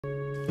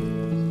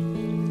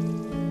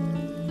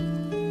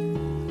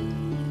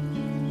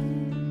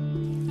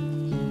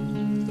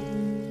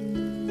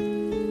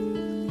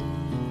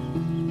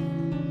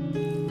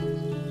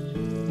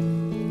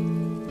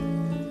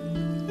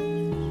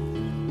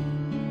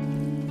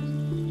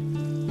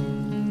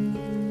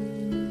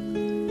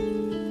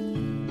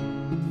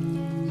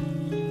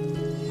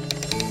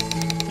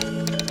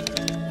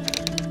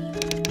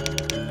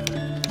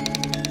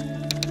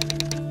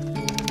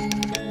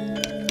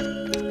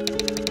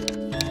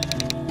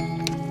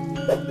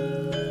Assalamualaikum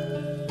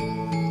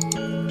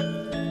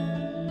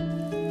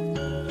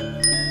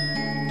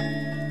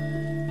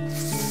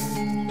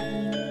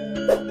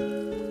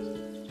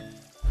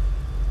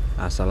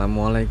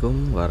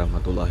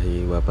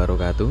warahmatullahi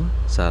wabarakatuh.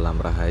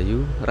 Salam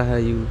Rahayu,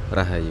 Rahayu,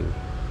 Rahayu.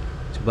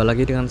 Jumpa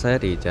lagi dengan saya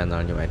di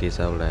channel New ID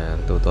Cellular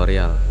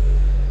Tutorial.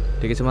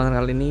 Di kesempatan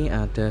kali ini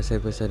ada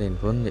service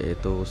handphone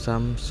yaitu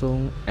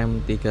Samsung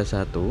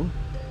M31,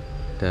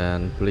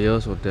 dan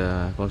beliau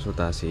sudah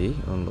konsultasi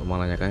untuk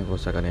menanyakan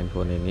kerusakan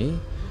handphone ini,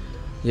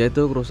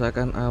 yaitu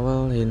kerusakan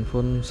awal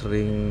handphone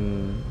sering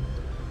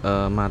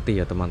mati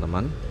ya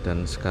teman-teman,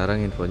 dan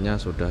sekarang handphonenya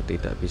sudah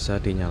tidak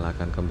bisa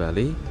dinyalakan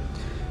kembali.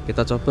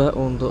 Kita coba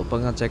untuk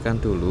pengecekan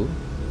dulu,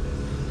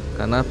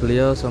 karena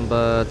beliau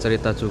sempat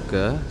cerita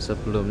juga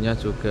sebelumnya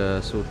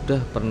juga sudah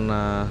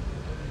pernah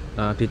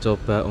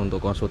dicoba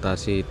untuk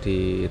konsultasi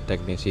di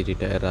teknisi di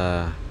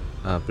daerah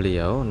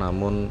beliau,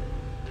 namun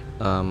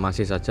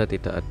masih saja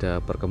tidak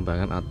ada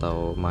perkembangan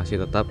atau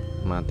masih tetap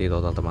mati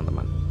total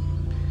teman-teman.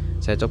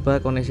 Saya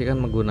coba koneksikan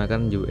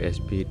menggunakan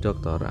USB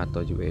dokter atau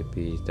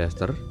USB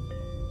tester,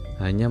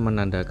 hanya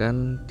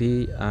menandakan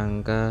di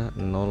angka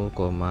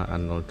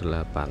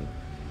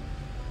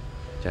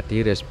 0,08. Jadi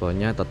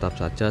responnya tetap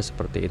saja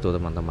seperti itu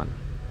teman-teman.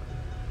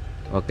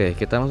 Oke,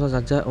 kita langsung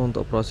saja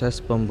untuk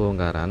proses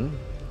pembongkaran.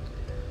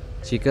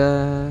 Jika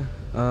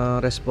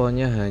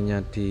responnya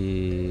hanya di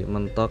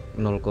mentok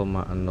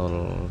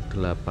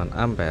 0,08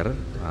 ampere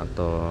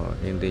atau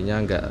intinya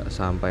enggak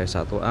sampai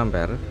 1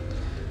 ampere,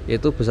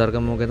 itu besar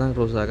kemungkinan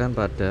kerusakan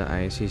pada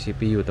IC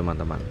CPU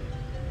teman-teman.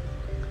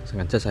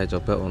 Sengaja saya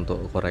coba untuk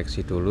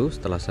koreksi dulu.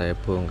 Setelah saya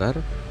bongkar,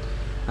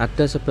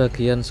 ada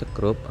sebagian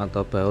skrup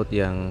atau baut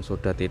yang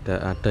sudah tidak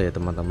ada ya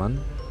teman-teman,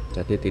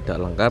 jadi tidak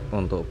lengkap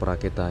untuk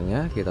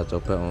perakitannya. Kita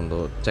coba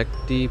untuk cek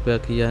di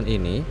bagian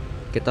ini.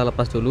 Kita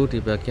lepas dulu di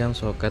bagian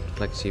soket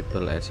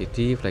fleksibel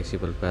LCD,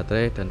 fleksibel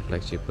baterai, dan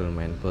fleksibel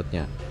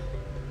mainboardnya.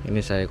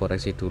 Ini saya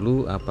koreksi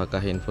dulu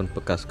apakah handphone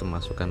bekas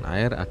kemasukan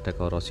air ada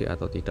korosi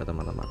atau tidak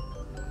teman-teman.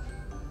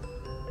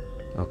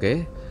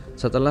 Oke,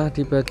 setelah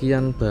di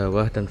bagian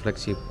bawah dan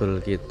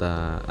fleksibel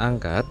kita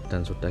angkat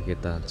dan sudah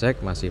kita cek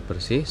masih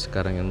bersih.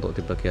 Sekarang untuk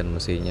di bagian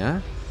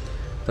mesinnya,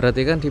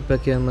 perhatikan di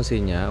bagian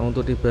mesinnya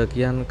untuk di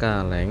bagian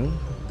kaleng,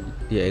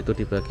 yaitu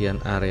di bagian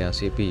area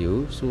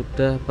CPU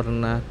sudah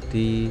pernah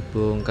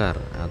dibongkar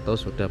atau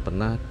sudah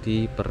pernah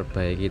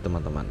diperbaiki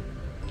teman-teman.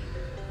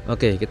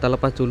 Oke, kita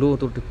lepas dulu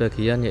untuk di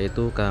bagian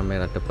yaitu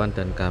kamera depan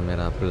dan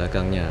kamera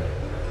belakangnya.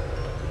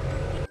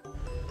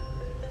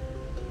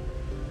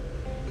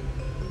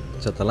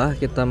 Setelah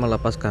kita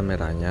melepas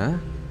kameranya,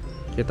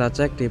 kita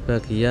cek di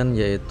bagian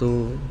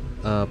yaitu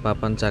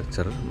papan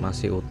charger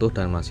masih utuh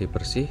dan masih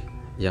bersih.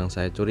 Yang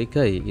saya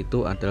curigai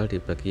itu adalah di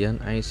bagian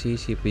IC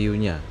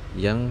CPU-nya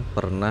yang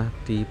pernah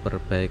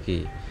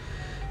diperbaiki.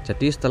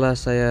 Jadi setelah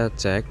saya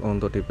cek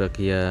untuk di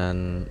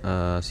bagian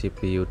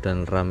CPU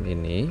dan RAM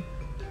ini,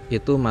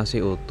 itu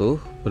masih utuh,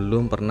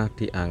 belum pernah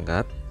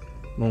diangkat,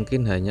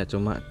 mungkin hanya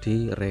cuma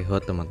di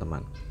rehot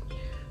teman-teman.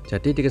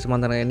 Jadi di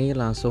kesempatan ini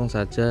langsung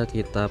saja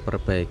kita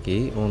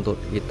perbaiki untuk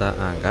kita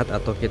angkat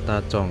atau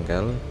kita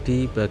congkel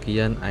di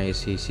bagian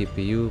IC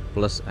CPU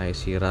plus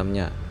IC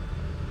RAM-nya.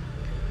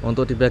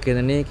 Untuk di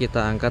bagian ini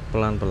kita angkat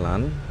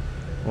pelan-pelan.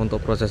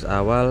 Untuk proses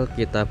awal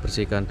kita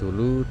bersihkan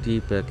dulu di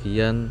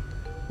bagian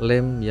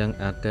lem yang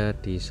ada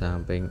di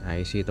samping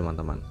IC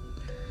teman-teman,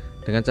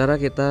 dengan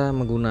cara kita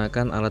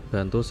menggunakan alat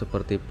bantu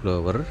seperti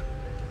blower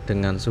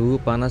dengan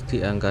suhu panas di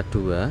angka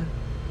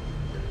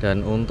 2.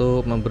 Dan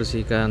untuk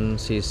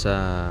membersihkan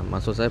sisa,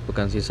 maksud saya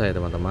bukan sisa ya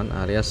teman-teman,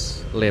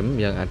 alias lem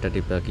yang ada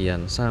di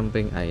bagian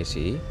samping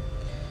IC,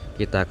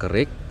 kita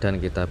kerik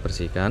dan kita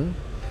bersihkan.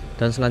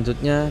 Dan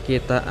selanjutnya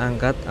kita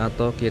angkat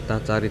atau kita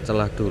cari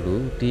celah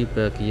dulu di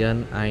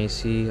bagian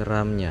IC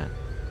RAM-nya,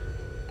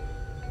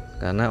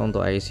 karena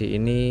untuk IC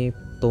ini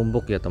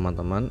tumpuk ya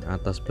teman-teman,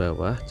 atas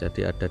bawah.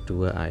 Jadi ada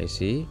 2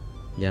 IC,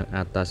 yang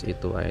atas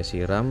itu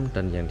IC RAM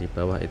dan yang di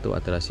bawah itu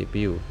adalah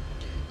CPU.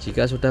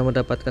 Jika sudah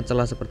mendapatkan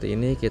celah seperti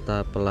ini,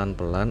 kita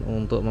pelan-pelan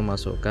untuk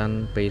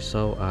memasukkan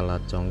pisau alat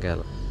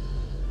congkel.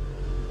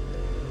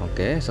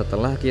 Oke,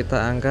 setelah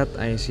kita angkat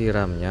IC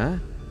RAM-nya,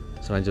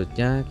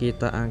 selanjutnya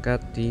kita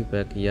angkat di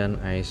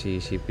bagian IC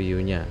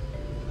CPU-nya.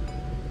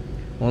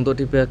 Untuk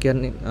di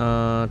bagian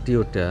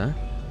dioda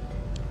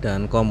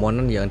dan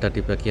komponen yang ada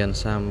di bagian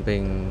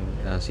samping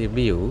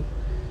CPU,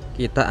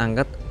 kita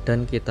angkat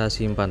dan kita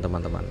simpan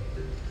teman-teman.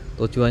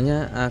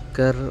 Tujuannya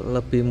agar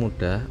lebih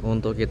mudah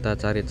untuk kita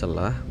cari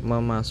celah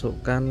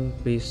memasukkan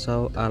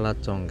pisau alat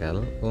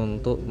congkel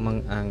untuk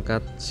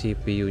mengangkat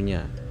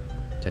CPU-nya.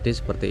 Jadi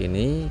seperti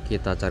ini,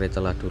 kita cari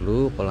celah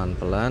dulu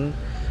pelan-pelan.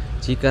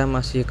 Jika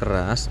masih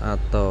keras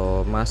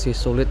atau masih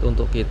sulit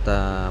untuk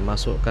kita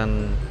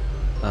masukkan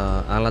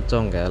alat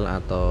congkel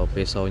atau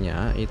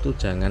pisaunya, itu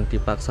jangan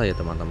dipaksa ya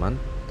teman-teman.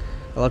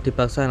 Kalau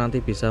dipaksa nanti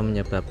bisa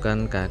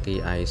menyebabkan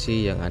kaki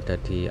IC yang ada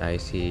di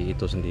IC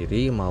itu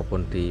sendiri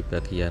maupun di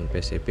bagian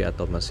PCB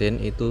atau mesin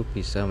itu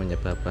bisa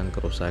menyebabkan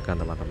kerusakan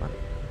teman-teman.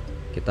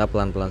 Kita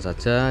pelan-pelan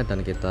saja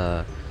dan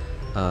kita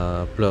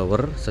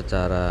blower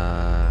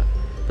secara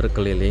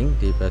berkeliling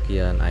di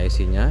bagian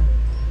IC-nya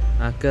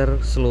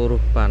agar seluruh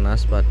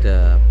panas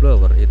pada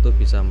blower itu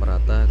bisa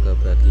merata ke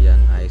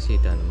bagian IC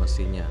dan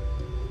mesinnya.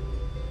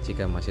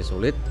 Jika masih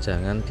sulit,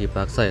 jangan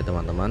dipaksa ya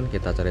teman-teman.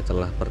 Kita cari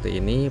celah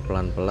seperti ini,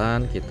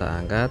 pelan-pelan kita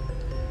angkat,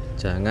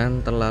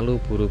 jangan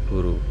terlalu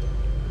buru-buru.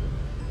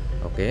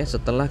 Oke,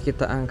 setelah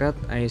kita angkat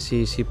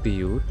IC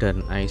CPU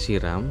dan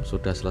IC RAM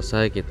sudah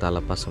selesai, kita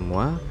lepas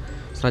semua.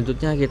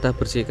 Selanjutnya kita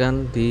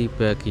bersihkan di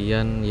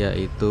bagian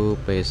yaitu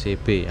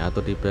PCB atau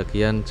di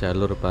bagian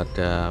jalur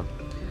pada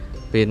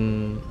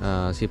pin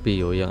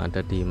CPU yang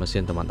ada di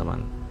mesin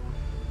teman-teman.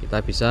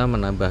 Kita bisa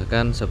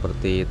menambahkan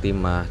seperti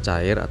timah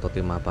cair atau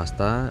timah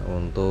pasta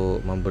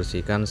untuk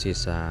membersihkan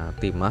sisa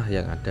timah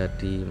yang ada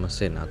di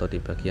mesin atau di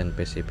bagian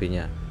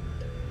PCB-nya.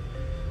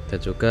 Dan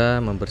juga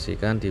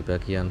membersihkan di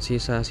bagian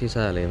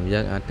sisa-sisa lem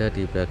yang ada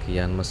di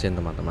bagian mesin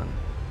teman-teman.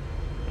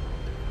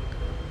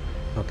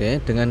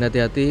 Oke, dengan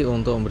hati-hati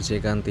untuk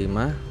membersihkan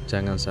timah,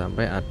 jangan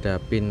sampai ada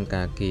pin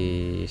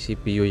kaki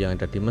CPU yang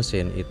ada di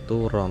mesin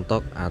itu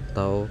rontok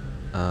atau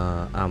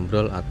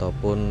ambrol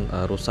ataupun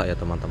rusak ya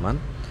teman-teman.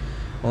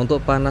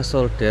 Untuk panas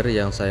solder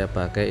yang saya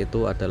pakai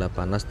itu adalah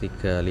panas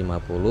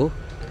 350,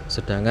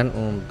 sedangkan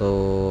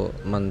untuk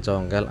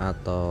mencongkel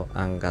atau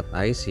angkat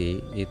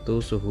IC itu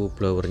suhu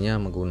blowernya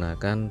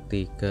menggunakan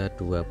 320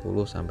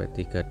 sampai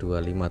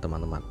 325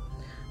 teman-teman,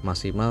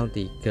 maksimal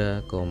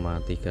 3,30.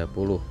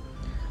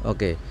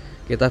 Oke,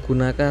 kita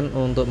gunakan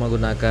untuk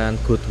menggunakan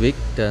good wick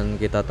dan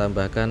kita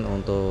tambahkan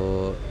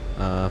untuk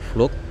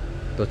flux.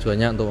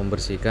 Tujuannya untuk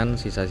membersihkan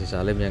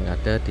sisa-sisa lem yang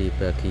ada di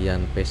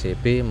bagian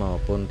PCB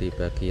maupun di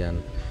bagian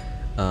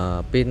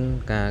pin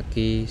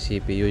kaki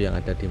CPU yang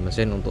ada di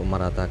mesin untuk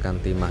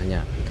meratakan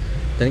timahnya.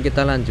 Dan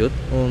kita lanjut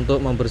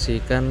untuk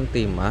membersihkan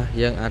timah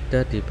yang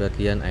ada di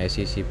bagian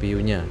IC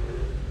CPU-nya.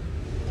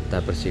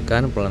 Kita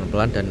bersihkan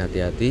pelan-pelan dan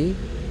hati-hati.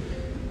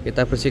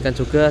 Kita bersihkan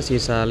juga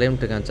sisa lem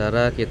dengan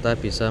cara kita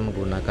bisa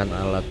menggunakan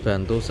alat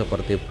bantu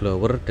seperti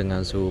blower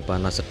dengan suhu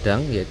panas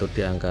sedang yaitu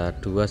di angka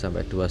 2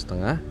 sampai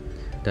 2,5.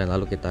 Dan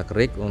lalu kita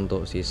kerik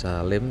untuk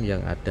sisa lem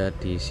yang ada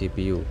di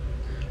CPU.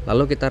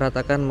 Lalu kita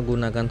ratakan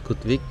menggunakan good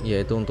wick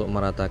yaitu untuk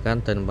meratakan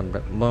dan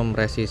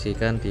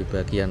mempresisikan di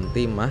bagian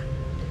timah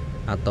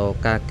atau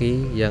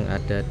kaki yang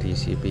ada di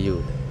CPU.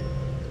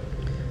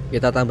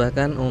 Kita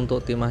tambahkan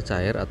untuk timah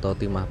cair atau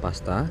timah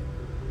pasta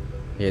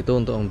yaitu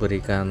untuk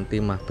memberikan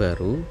timah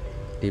baru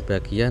di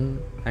bagian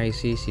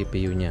IC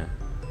CPU-nya.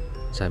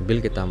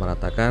 Sambil kita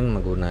meratakan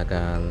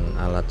menggunakan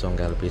alat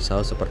congkel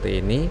pisau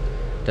seperti ini.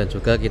 Dan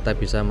juga kita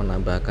bisa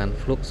menambahkan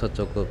flux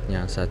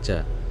secukupnya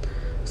saja.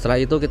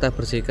 Setelah itu kita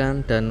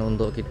bersihkan dan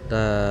untuk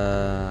kita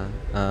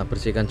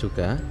bersihkan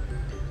juga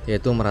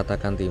yaitu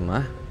meratakan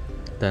timah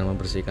dan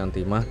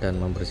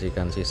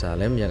membersihkan sisa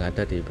lem yang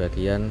ada di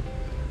bagian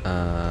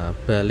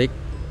balik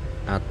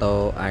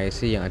atau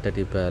IC yang ada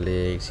di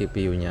balik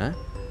CPU-nya.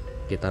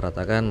 Kita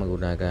ratakan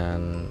menggunakan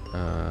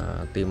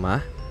timah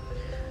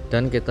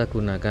dan kita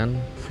gunakan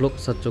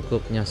flux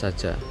secukupnya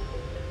saja.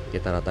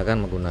 Kita ratakan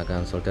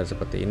menggunakan solder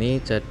seperti ini.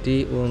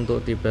 Jadi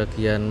untuk di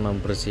bagian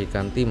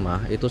membersihkan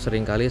timah itu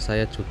seringkali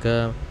saya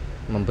juga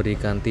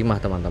memberikan timah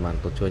teman-teman.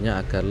 Tujuannya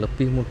agar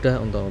lebih mudah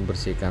untuk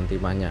membersihkan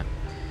timahnya.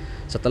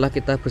 Setelah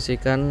kita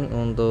bersihkan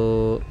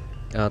untuk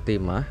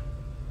timah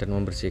dan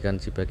membersihkan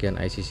di bagian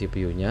IC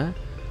CPU-nya,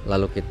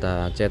 lalu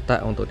kita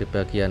cetak untuk di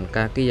bagian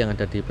kaki yang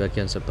ada di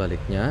bagian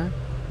sebaliknya.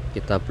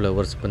 Kita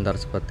blower sebentar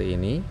seperti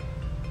ini.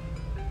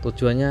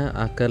 Tujuannya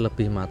agar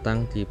lebih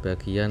matang di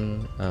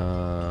bagian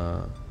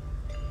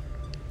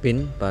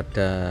pin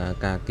pada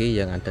kaki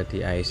yang ada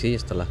di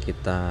IC setelah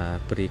kita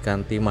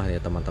berikan timah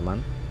ya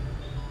teman-teman.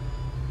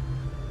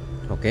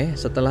 Oke,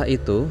 setelah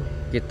itu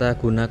kita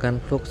gunakan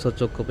flux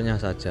secukupnya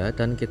saja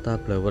dan kita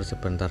blower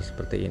sebentar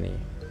seperti ini.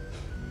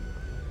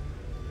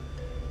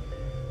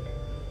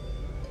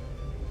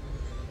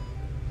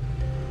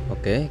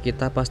 Oke,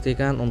 kita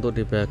pastikan untuk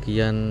di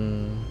bagian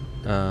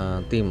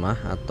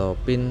timah atau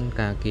pin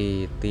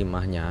kaki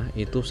timahnya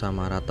itu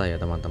sama rata ya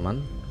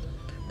teman-teman.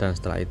 Dan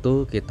setelah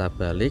itu kita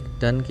balik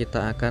dan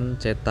kita akan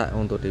cetak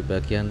untuk di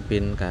bagian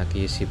pin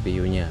kaki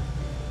CPU-nya.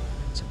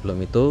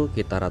 Sebelum itu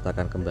kita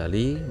ratakan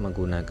kembali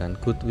menggunakan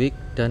good wick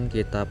dan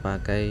kita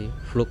pakai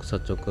flux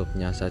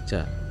secukupnya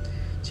saja.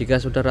 Jika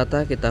sudah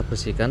rata kita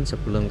bersihkan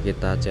sebelum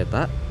kita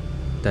cetak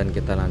dan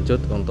kita lanjut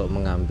untuk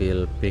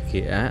mengambil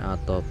BGA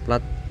atau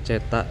plat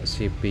cetak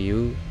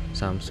CPU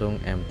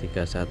Samsung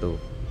M31.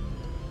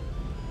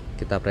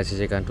 Kita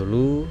presisikan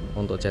dulu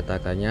untuk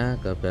cetakannya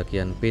ke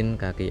bagian pin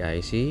kaki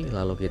IC,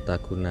 lalu kita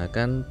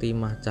gunakan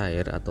timah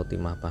cair atau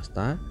timah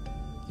pasta.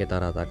 Kita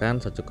ratakan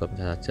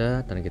secukupnya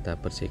saja dan kita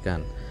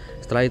bersihkan.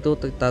 Setelah itu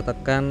kita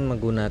tekan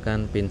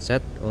menggunakan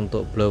pinset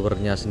untuk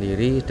blowernya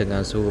sendiri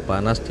dengan suhu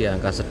panas di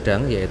angka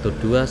sedang yaitu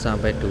 2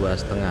 sampai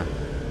 2,5.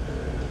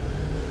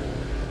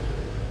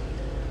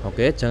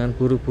 Oke, jangan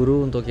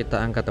buru-buru untuk kita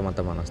angkat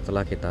teman-teman.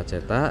 Setelah kita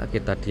cetak,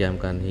 kita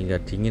diamkan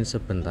hingga dingin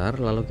sebentar,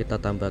 lalu kita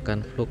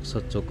tambahkan flux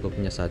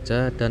secukupnya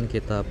saja dan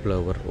kita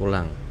blower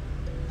ulang.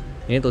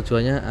 Ini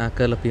tujuannya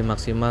agar lebih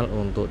maksimal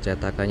untuk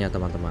cetakannya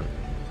teman-teman.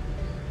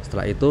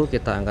 Setelah itu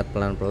kita angkat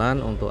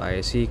pelan-pelan untuk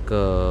IC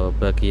ke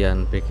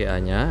bagian BGA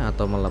nya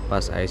atau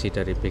melepas IC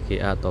dari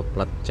BGA atau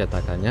plat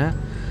cetakannya.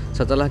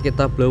 Setelah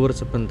kita blower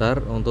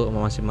sebentar untuk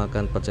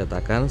memaksimalkan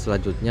percetakan,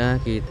 selanjutnya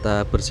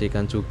kita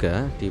bersihkan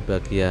juga di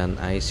bagian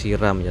IC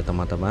RAM ya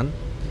teman-teman.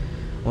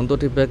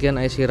 Untuk di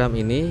bagian IC RAM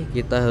ini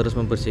kita harus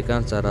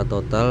membersihkan secara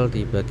total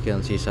di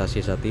bagian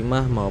sisa-sisa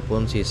timah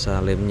maupun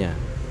sisa lemnya.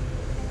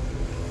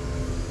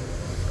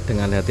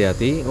 Dengan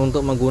hati-hati,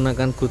 untuk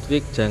menggunakan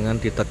goodwick jangan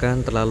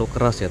ditekan terlalu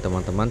keras ya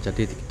teman-teman.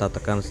 Jadi kita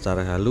tekan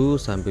secara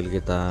halus sambil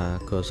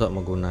kita gosok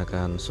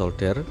menggunakan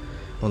solder.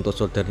 Untuk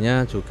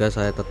soldernya juga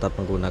saya tetap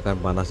menggunakan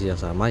panas yang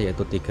sama,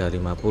 yaitu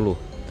 350.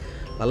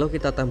 Lalu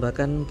kita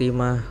tambahkan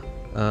timah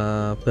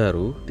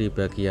baru di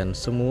bagian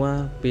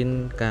semua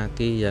pin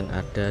kaki yang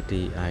ada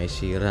di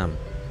IC RAM.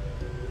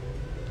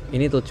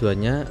 Ini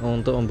tujuannya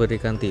untuk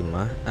memberikan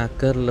timah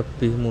agar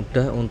lebih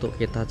mudah untuk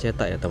kita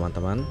cetak ya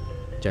teman-teman.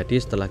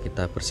 Jadi setelah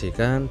kita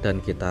bersihkan dan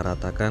kita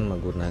ratakan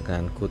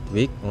menggunakan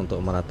goodwick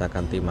untuk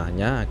meratakan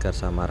timahnya agar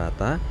sama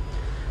rata,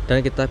 dan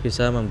kita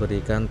bisa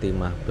memberikan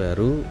timah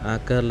baru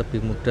agar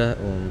lebih mudah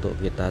untuk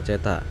kita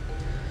cetak.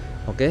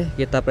 Oke,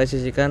 kita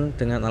presisikan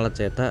dengan alat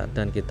cetak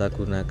dan kita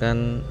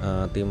gunakan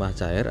timah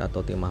cair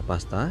atau timah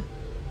pasta.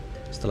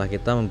 Setelah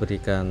kita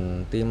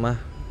memberikan timah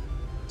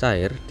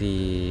cair di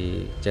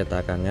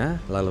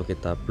cetakannya, lalu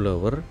kita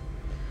blower.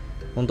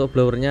 Untuk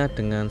blowernya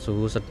dengan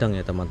suhu sedang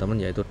ya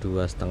teman-teman, yaitu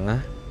 2,5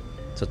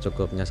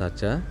 secukupnya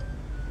saja.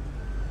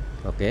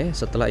 Oke,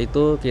 setelah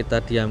itu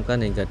kita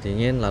diamkan hingga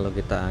dingin, lalu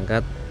kita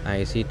angkat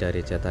IC dari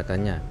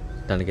cetakannya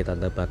dan kita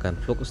tambahkan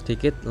flux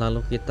sedikit,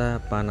 lalu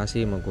kita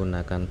panasi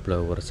menggunakan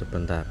blower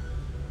sebentar.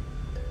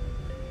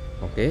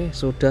 Oke,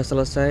 sudah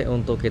selesai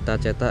untuk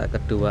kita cetak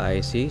kedua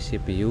IC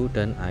CPU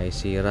dan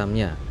IC RAM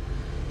nya.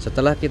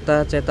 Setelah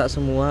kita cetak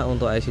semua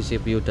untuk IC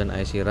CPU dan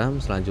IC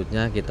RAM,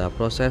 selanjutnya kita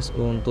proses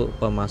untuk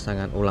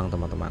pemasangan ulang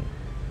teman-teman.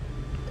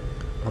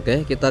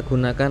 Oke, kita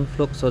gunakan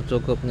flux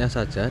secukupnya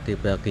saja di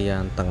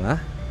bagian tengah.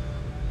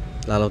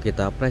 Lalu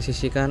kita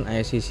presisikan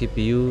IC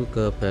CPU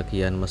ke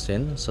bagian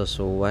mesin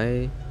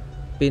sesuai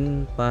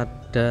pin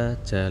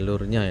pada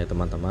jalurnya ya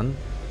teman-teman,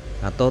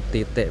 atau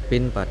titik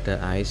pin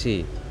pada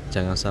IC.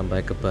 Jangan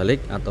sampai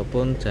kebalik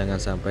ataupun jangan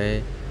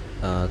sampai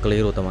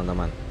keliru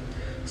teman-teman.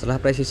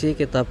 Setelah presisi,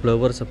 kita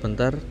blower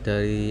sebentar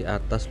dari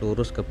atas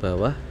lurus ke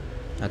bawah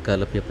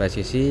agar lebih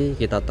presisi.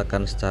 Kita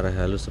tekan secara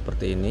halus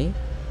seperti ini.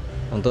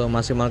 Untuk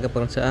memaksimalkan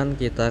pekerjaan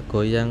kita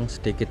goyang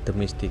sedikit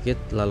demi sedikit,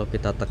 lalu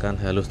kita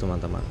tekan halus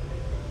teman-teman.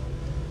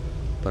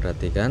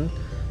 Perhatikan,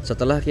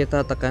 setelah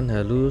kita tekan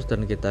halus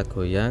dan kita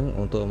goyang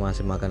untuk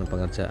memaksimalkan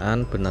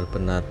pengerjaan,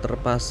 benar-benar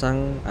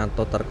terpasang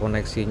atau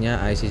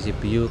terkoneksinya IC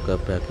CPU ke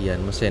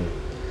bagian mesin.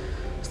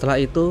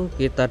 Setelah itu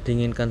kita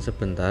dinginkan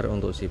sebentar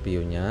untuk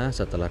CPU nya.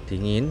 Setelah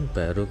dingin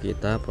baru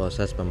kita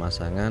proses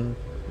pemasangan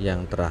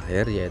yang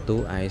terakhir,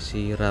 yaitu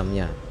IC RAM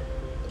nya.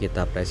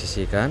 Kita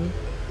presisikan.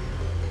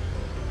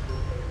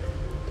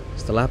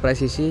 Setelah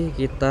presisi,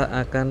 kita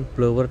akan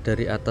blower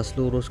dari atas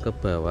lurus ke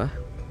bawah.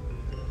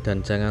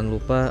 Dan jangan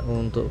lupa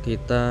untuk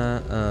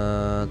kita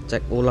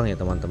cek ulang ya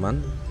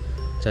teman-teman.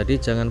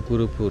 Jadi jangan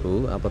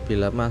buru-buru,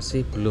 apabila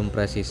masih belum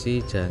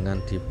presisi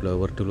jangan di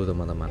blower dulu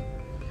teman-teman.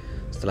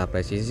 Setelah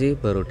presisi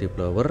baru di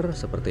blower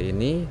seperti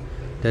ini,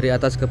 dari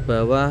atas ke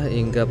bawah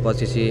hingga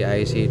posisi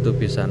IC itu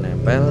bisa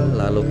nempel.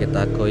 Lalu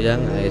kita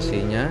goyang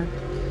IC nya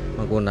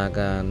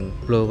menggunakan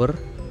blower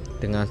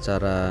dengan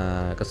cara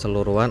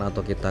keseluruhan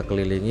atau kita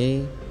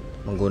kelilingi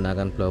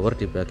menggunakan blower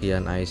di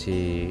bagian IC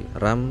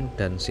RAM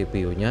dan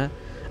CPU nya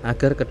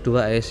agar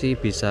kedua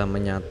IC bisa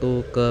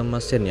menyatu ke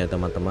mesin ya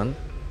teman-teman.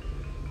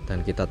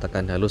 Dan kita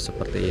tekan halus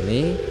seperti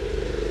ini,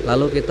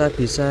 lalu kita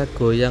bisa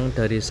goyang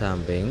dari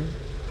samping.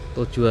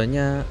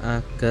 Tujuannya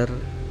agar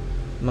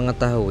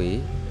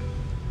mengetahui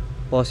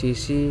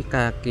posisi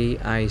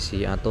kaki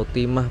IC atau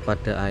timah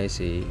pada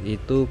IC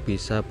itu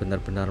bisa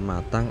benar-benar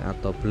matang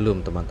atau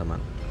belum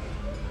teman-teman.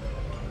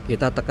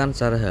 Kita tekan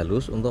secara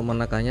halus, untuk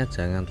menekannya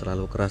jangan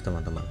terlalu keras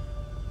teman-teman.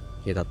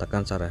 Kita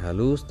tekan secara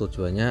halus,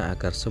 tujuannya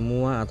agar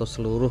semua atau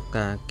seluruh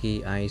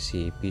kaki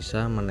IC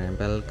bisa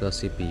menempel ke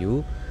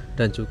CPU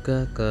dan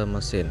juga ke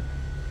mesin.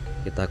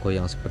 Kita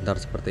goyang sebentar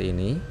seperti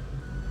ini.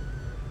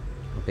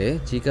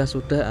 Oke, jika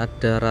sudah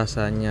ada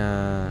rasanya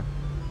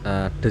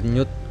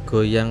denyut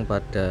goyang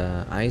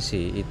pada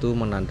IC, itu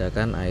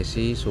menandakan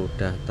IC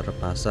sudah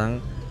terpasang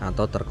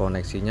atau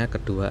terkoneksinya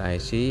kedua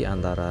IC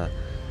antara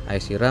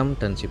IC RAM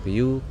dan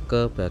CPU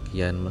ke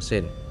bagian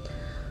mesin.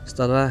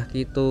 Setelah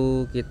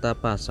itu kita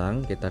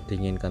pasang, kita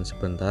dinginkan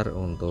sebentar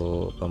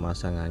untuk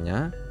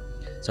pemasangannya.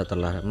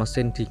 Setelah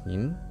mesin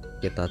dingin,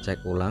 kita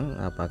cek ulang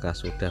apakah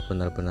sudah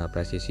benar-benar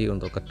presisi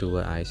untuk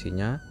kedua IC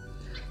nya.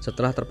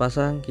 Setelah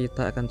terpasang,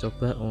 kita akan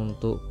coba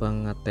untuk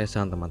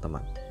pengetesan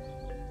teman-teman.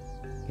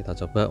 Kita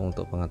coba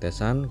untuk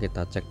pengetesan,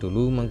 kita cek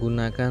dulu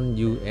menggunakan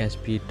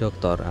USB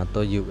doctor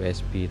atau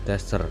USB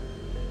tester,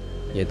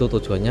 yaitu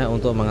tujuannya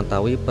untuk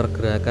mengetahui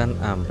pergerakan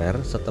ampere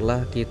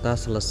setelah kita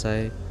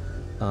selesai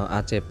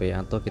ACP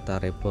atau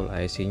kita reball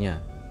IC nya.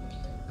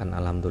 Dan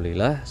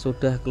alhamdulillah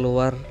sudah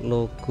keluar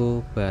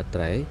logo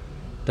baterai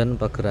dan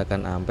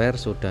pergerakan ampere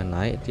sudah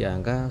naik di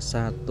angka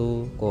 1,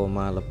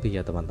 lebih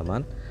ya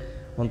teman-teman.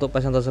 Untuk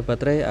persentase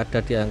baterai ada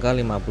di angka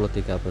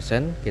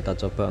 53%. Kita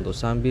coba untuk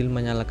sambil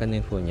menyalakan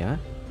infonya,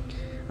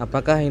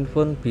 apakah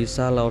handphone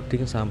bisa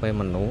loading sampai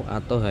menu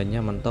atau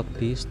hanya mentok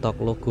di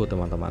stok logo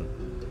teman-teman.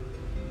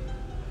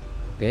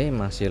 Oke,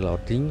 masih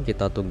loading,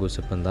 kita tunggu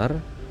sebentar.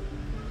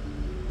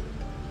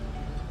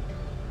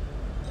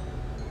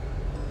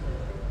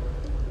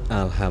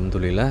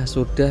 Alhamdulillah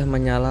sudah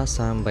menyala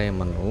sampai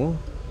menu.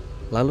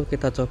 Lalu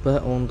kita coba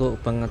untuk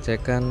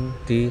pengecekan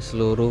di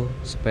seluruh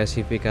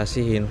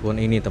spesifikasi handphone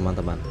ini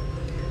teman-teman.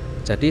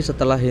 Jadi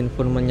setelah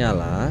handphone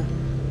menyala,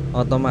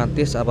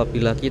 otomatis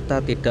apabila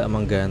kita tidak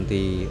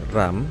mengganti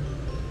RAM,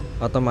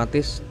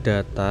 otomatis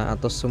data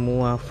atau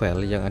semua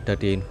file yang ada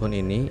di handphone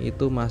ini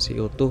itu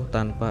masih utuh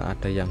tanpa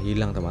ada yang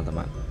hilang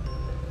teman-teman.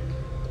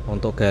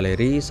 Untuk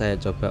galeri saya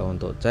coba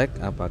untuk cek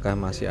apakah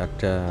masih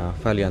ada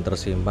file yang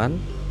tersimpan.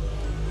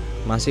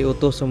 Masih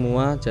utuh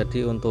semua,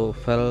 jadi untuk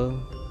file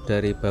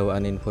dari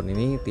bawaan handphone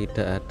ini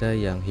tidak ada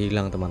yang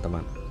hilang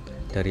teman-teman.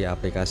 Dari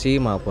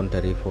aplikasi maupun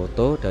dari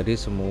foto, dari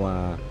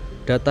semua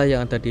data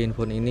yang ada di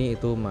handphone ini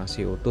itu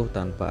masih utuh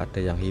tanpa ada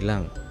yang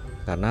hilang,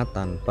 karena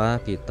tanpa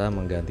kita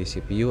mengganti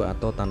CPU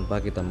atau tanpa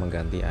kita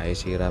mengganti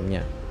IC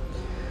RAM-nya.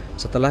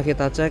 Setelah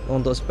kita cek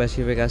untuk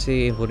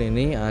spesifikasi handphone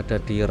ini ada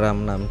di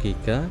RAM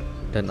 6GB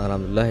dan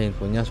alhamdulillah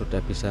handphonenya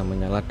sudah bisa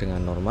menyala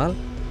dengan normal.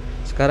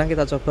 Sekarang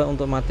kita coba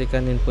untuk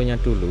matikan infonya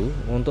dulu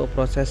untuk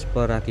proses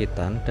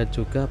perakitan dan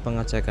juga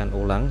pengecekan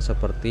ulang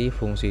seperti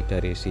fungsi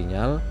dari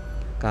sinyal,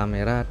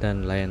 kamera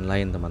dan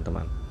lain-lain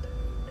teman-teman.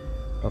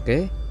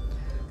 Oke,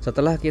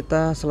 setelah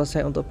kita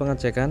selesai untuk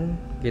pengecekan,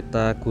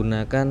 kita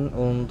gunakan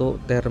untuk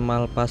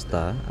thermal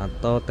pasta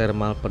atau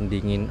thermal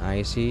pendingin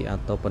IC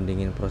atau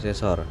pendingin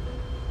prosesor.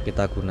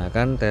 Kita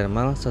gunakan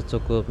thermal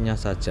secukupnya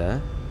saja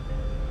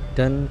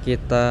dan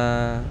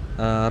kita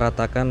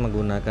ratakan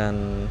menggunakan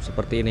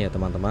seperti ini ya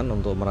teman-teman.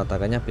 Untuk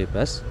meratakannya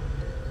bebas,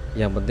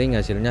 yang penting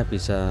hasilnya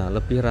bisa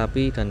lebih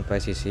rapi dan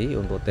presisi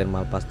untuk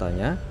thermal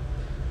pastanya.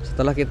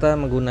 Setelah kita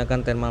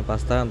menggunakan thermal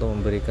pasta untuk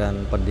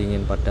memberikan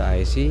pendingin pada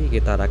IC,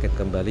 kita rakit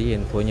kembali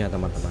infonya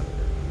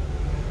teman-teman.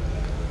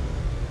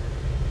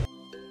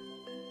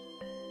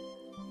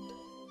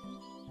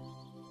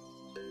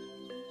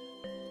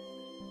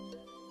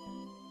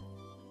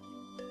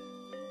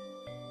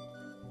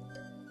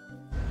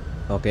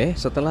 Oke,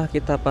 setelah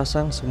kita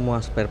pasang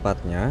semua spare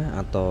partnya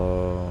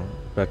atau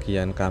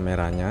bagian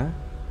kameranya,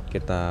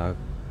 kita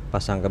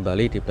pasang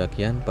kembali di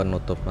bagian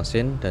penutup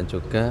mesin dan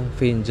juga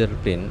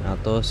fingerprint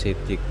atau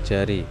sidik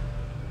jari.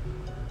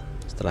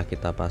 Setelah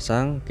kita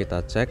pasang, kita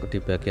cek di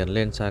bagian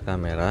lensa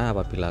kamera.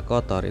 Apabila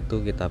kotor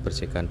itu kita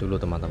bersihkan dulu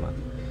teman-teman.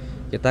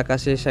 Kita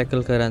kasih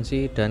segel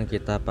garansi dan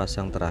kita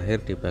pasang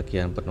terakhir di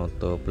bagian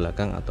penutup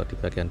belakang atau di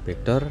bagian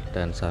backdoor,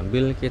 dan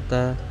sambil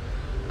kita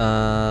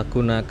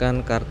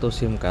gunakan kartu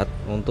SIM card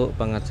untuk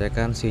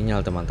pengecekan sinyal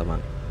teman-teman.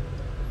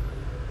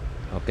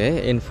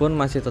 Oke, handphone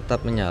masih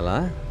tetap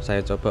menyala.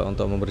 Saya coba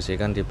untuk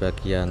membersihkan di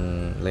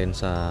bagian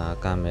lensa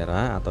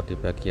kamera atau di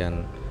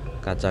bagian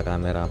kaca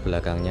kamera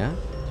belakangnya.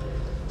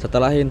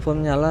 Setelah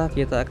handphone menyala,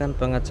 kita akan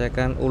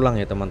pengecekan ulang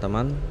ya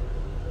teman-teman,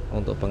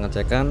 untuk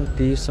pengecekan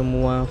di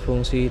semua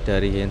fungsi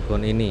dari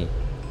handphone ini.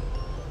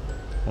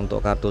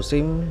 Untuk kartu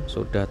SIM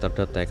sudah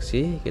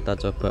terdeteksi, kita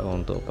coba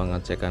untuk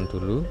pengecekan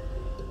dulu.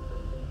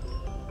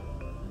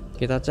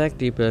 Kita cek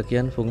di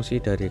bagian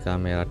fungsi dari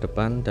kamera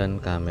depan dan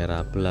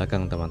kamera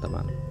belakang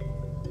teman-teman.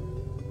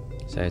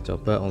 Saya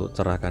coba untuk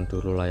cerahkan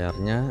dulu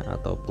layarnya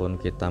ataupun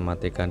kita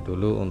matikan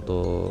dulu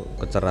untuk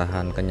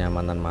kecerahan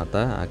kenyamanan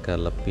mata agar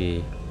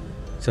lebih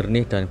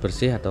jernih dan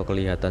bersih atau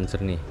kelihatan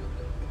jernih.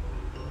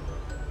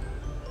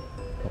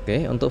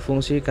 Oke, untuk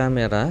fungsi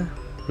kamera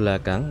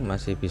belakang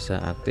masih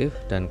bisa aktif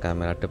dan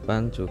kamera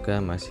depan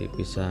juga masih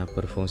bisa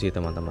berfungsi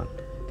teman-teman.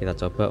 Kita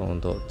coba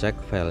untuk cek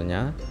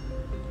filenya.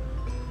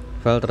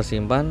 File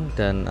tersimpan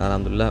dan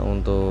alhamdulillah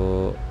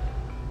untuk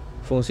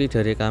fungsi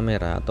dari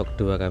kamera atau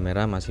kedua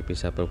kamera masih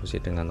bisa berfungsi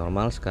dengan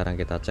normal. Sekarang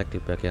kita cek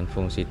di bagian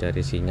fungsi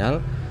dari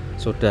sinyal,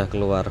 sudah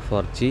keluar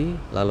 4G,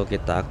 lalu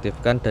kita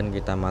aktifkan dan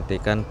kita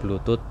matikan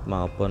Bluetooth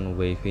maupun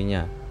WiFi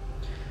nya.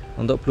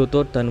 Untuk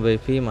Bluetooth dan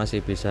WiFi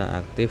masih bisa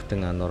aktif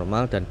dengan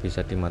normal dan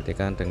bisa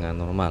dimatikan dengan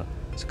normal.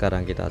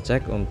 Sekarang kita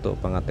cek untuk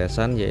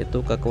pengetesan,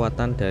 yaitu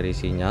kekuatan dari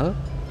sinyal.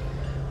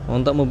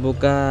 Untuk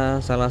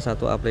membuka salah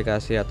satu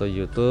aplikasi atau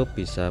YouTube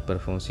bisa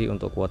berfungsi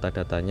untuk kuota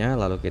datanya.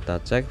 Lalu kita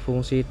cek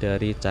fungsi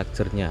dari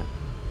chargernya.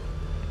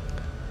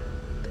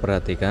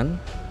 Perhatikan,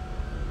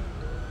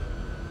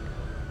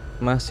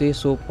 masih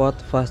support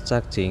fast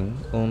charging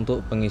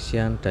untuk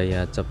pengisian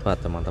daya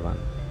cepat teman-teman.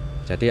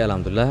 Jadi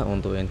alhamdulillah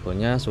untuk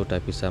infonya sudah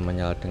bisa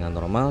menyala dengan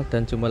normal.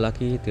 Dan jumpa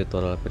lagi di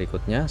tutorial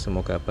berikutnya,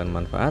 semoga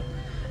bermanfaat.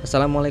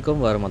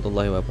 Assalamualaikum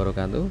warahmatullahi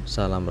wabarakatuh.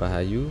 Salam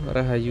Rahayu,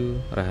 Rahayu,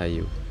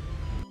 Rahayu.